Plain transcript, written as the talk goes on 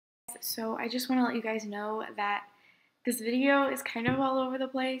So I just want to let you guys know that this video is kind of all over the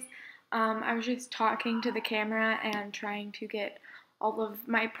place. I was just talking to the camera and trying to get all of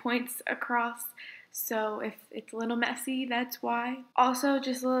my points across, so if it's a little messy, that's why. Also,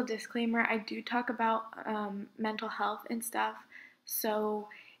 just a little disclaimer, I do talk about mental health and stuff, so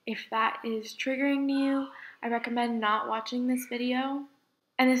if that is triggering to you, I recommend not watching this video.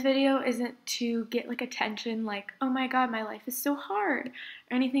 And this video isn't to get like attention, like, oh my god, my life is so hard,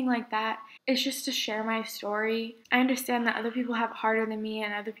 or anything like that. It's just to share my story. I understand that other people have it harder than me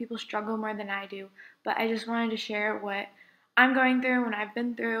and other people struggle more than I do, but I just wanted to share what I'm going through, what I've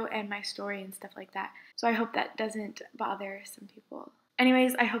been through, and my story and stuff like that. So I hope that doesn't bother some people.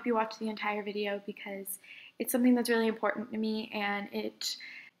 Anyways, I hope you watch the entire video because it's something that's really important to me, and it's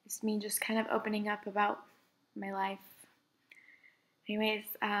me just kind of opening up about my life. Anyways,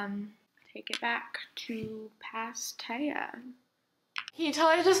 take it back to past Taya. Can you tell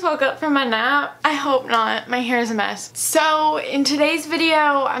I just woke up from my nap? I hope not. My hair is a mess. So in today's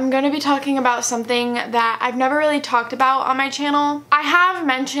video, I'm going to be talking about something that I've never really talked about on my channel. I have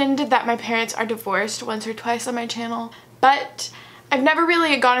mentioned that my parents are divorced once or twice on my channel, but I've never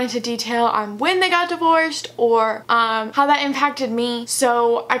really gone into detail on when they got divorced or how that impacted me.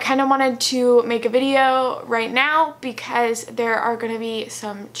 So I kind of wanted to make a video right now because there are going to be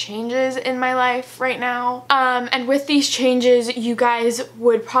some changes in my life right now. And with these changes, you guys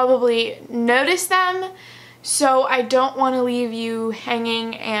would probably notice them. So I don't want to leave you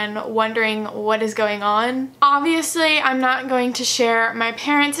hanging and wondering what is going on. Obviously, I'm not going to share my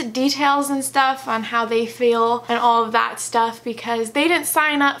parents' details and stuff on how they feel and all of that stuff because they didn't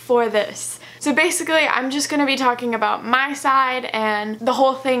sign up for this. So basically, I'm just going to be talking about my side, and the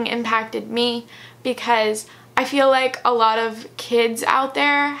whole thing impacted me because I feel like a lot of kids out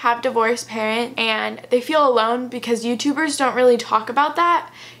there have divorced parents and they feel alone because YouTubers don't really talk about that.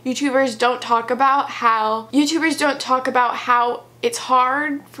 YouTubers don't talk about how it's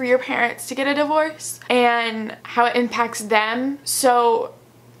hard for your parents to get a divorce and how it impacts them. So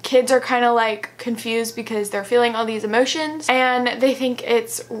kids are kind of like confused because they're feeling all these emotions and they think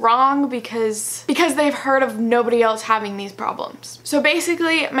it's wrong because they've heard of nobody else having these problems. So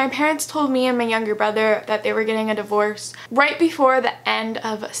basically, my parents told me and my younger brother that they were getting a divorce right before the end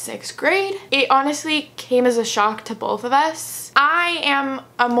of 6th grade. It honestly came as a shock to both of us. I am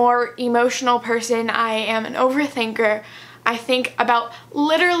a more emotional person. I am an overthinker. I think about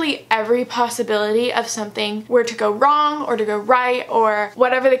literally every possibility of something were to go wrong or to go right or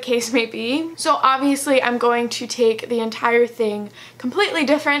whatever the case may be. So obviously I'm going to take the entire thing completely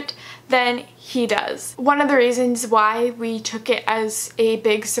different than he does. One of the reasons why we took it as a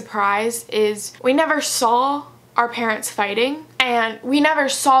big surprise is we never saw our parents fighting, and we never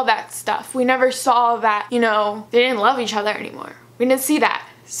saw that stuff. We never saw that, you know, they didn't love each other anymore. We didn't see that.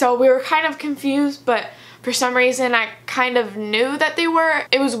 So we were kind of confused, but for some reason, I kind of knew that they were.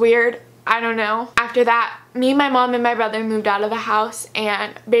 It was weird. I don't know. After that, me, my mom, and my brother moved out of the house,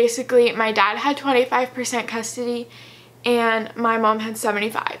 and basically my dad had 25% custody and my mom had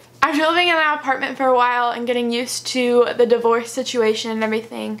 75%. After living in that apartment for a while and getting used to the divorce situation and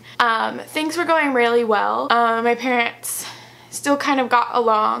everything, things were going really well. My parents still kind of got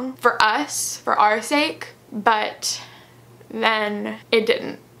along for us, for our sake, but then it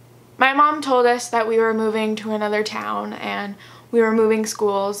didn't. My mom told us that we were moving to another town and we were moving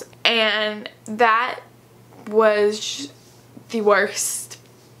schools, and that was the worst.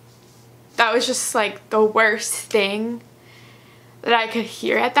 That was just like the worst thing that I could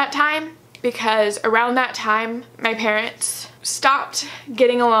hear at that time, because around that time my parents stopped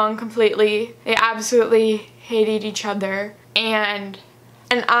getting along completely. They absolutely hated each other, and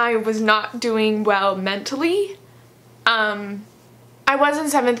I was not doing well mentally. I was in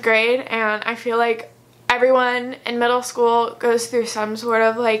 7th grade, and I feel like everyone in middle school goes through some sort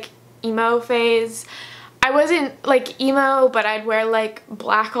of like emo phase. I wasn't like emo, but I'd wear like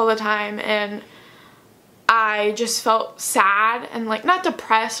black all the time, and I just felt sad and like not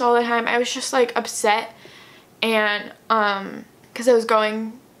depressed all the time. I was just like upset, and because I was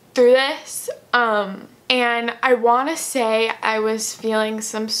going through this, and I want to say I was feeling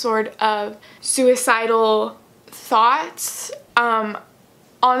some sort of suicidal thoughts.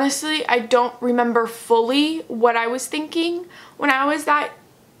 Honestly, I don't remember fully what I was thinking when I was that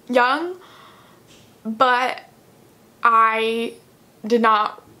young, but I did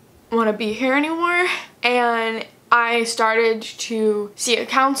not want to be here anymore, and I started to see a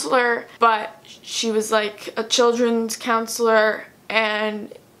counselor, but she was like a children's counselor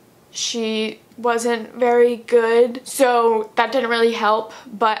and she wasn't very good, so that didn't really help.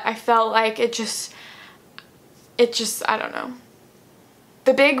 But I felt like it just I don't know.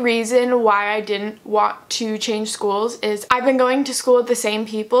 The big reason why I didn't want to change schools is I've been going to school with the same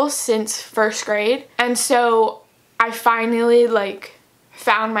people since first grade, and so I finally like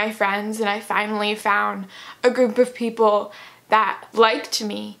found my friends, and I finally found a group of people that liked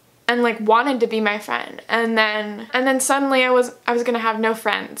me and like wanted to be my friend. And then suddenly I was gonna have no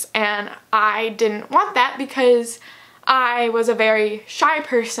friends, and I didn't want that because I was a very shy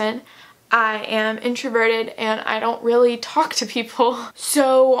person. I am introverted and I don't really talk to people.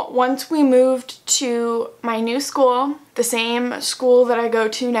 So once we moved to my new school, the same school that I go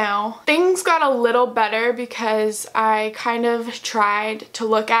to now, things got a little better because I kind of tried to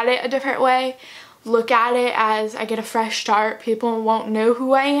look at it a different way. Look at it as I get a fresh start, people won't know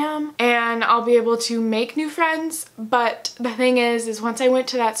who I am, and I'll be able to make new friends. But the thing is once I went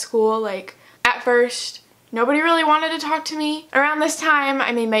to that school, like at first, nobody really wanted to talk to me. Around this time,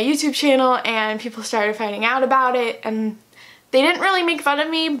 I made my YouTube channel and people started finding out about it, and they didn't really make fun of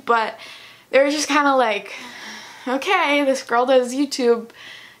me, but they were just kind of like, okay, this girl does YouTube,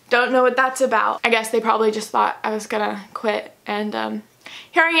 don't know what that's about. I guess they probably just thought I was gonna quit, and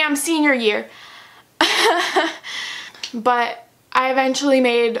here I am, senior year. But I eventually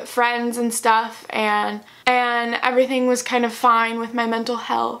made friends and stuff, and everything was kind of fine with my mental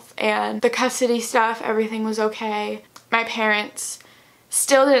health, and the custody stuff, everything was okay. My parents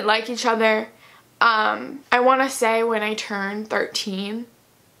still didn't like each other. I want to say when I turned 13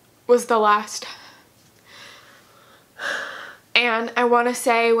 was the last, and I want to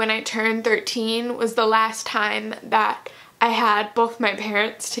say when I turned 13 was the last time that I had both my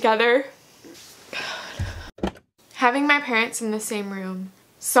parents together. Having my parents in the same room,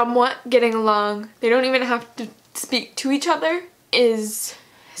 somewhat getting along, they don't even have to speak to each other, is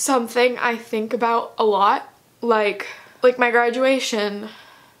something I think about a lot. Like my graduation,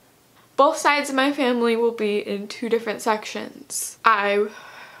 both sides of my family will be in 2 different sections. I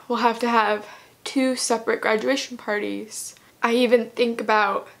will have to have 2 separate graduation parties. I even think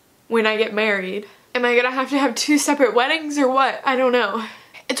about when I get married, am I gonna have to have 2 separate weddings or what? I don't know.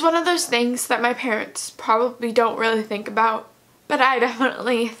 It's one of those things that my parents probably don't really think about, but I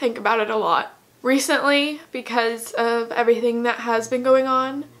definitely think about it a lot. Recently, because of everything that has been going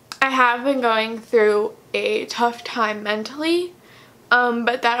on, I have been going through a tough time mentally,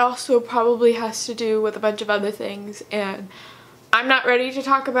 but that also probably has to do with a bunch of other things, and I'm not ready to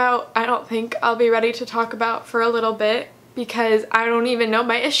talk about. I don't think I'll be ready to talk about for a little bit because I don't even know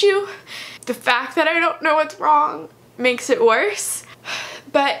my issue. The fact that I don't know what's wrong makes it worse.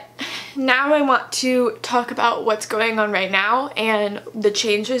 But now I want to talk about what's going on right now and the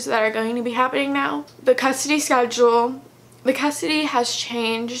changes that are going to be happening now. The custody schedule, the custody has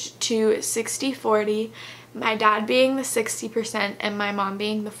changed to 60-40, my dad being the 60% and my mom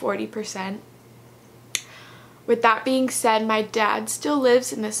being the 40%. With that being said, my dad still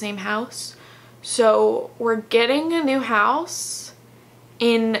lives in the same house, so we're getting a new house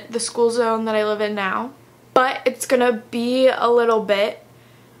in the school zone that I live in now, but it's gonna be a little bit.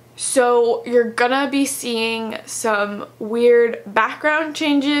 So you're gonna be seeing some weird background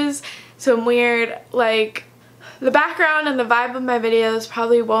changes, some weird, like, the background and the vibe of my videos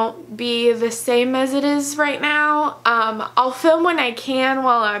probably won't be the same as it is right now. I'll film when I can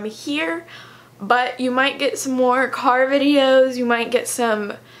while I'm here, but you might get some more car videos, you might get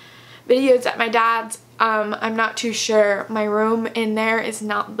some videos at my dad's. I'm not too sure. My room in there is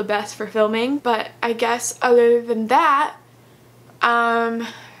not the best for filming, but I guess other than that,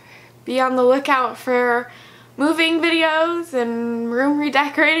 be on the lookout for moving videos and room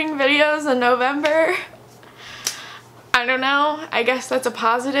redecorating videos in November. I don't know, I guess that's a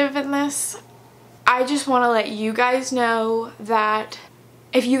positive in this. I just want to let you guys know that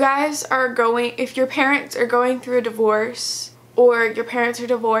if your parents are going through a divorce, or your parents are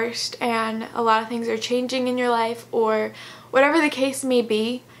divorced and a lot of things are changing in your life, or whatever the case may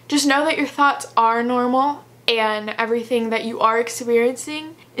be, just know that your thoughts are normal and everything that you are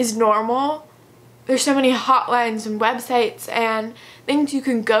experiencing is normal. There's so many hotlines and websites and things you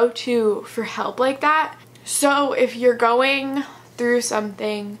can go to for help like that. So if you're going through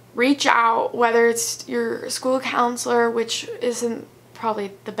something, reach out, whether it's your school counselor, which isn't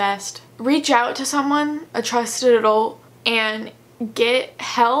probably the best. Reach out to someone, a trusted adult, and get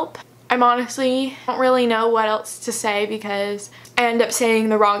help. I'm honestly don't really know what else to say because I end up saying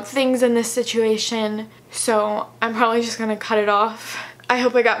the wrong things in this situation, so I'm probably just gonna cut it off. I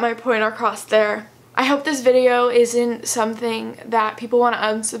hope I got my point across there. I hope this video isn't something that people want to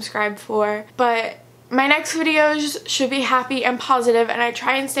unsubscribe for, but my next videos should be happy and positive, and I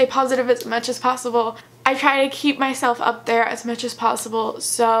try and stay positive as much as possible. I try to keep myself up there as much as possible,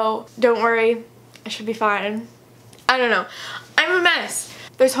 so don't worry, I should be fine. I don't know. I'm a mess.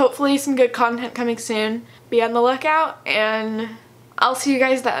 there's hopefully some good content coming soon. Be on the lookout, and I'll see you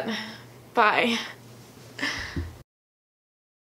guys then. Bye.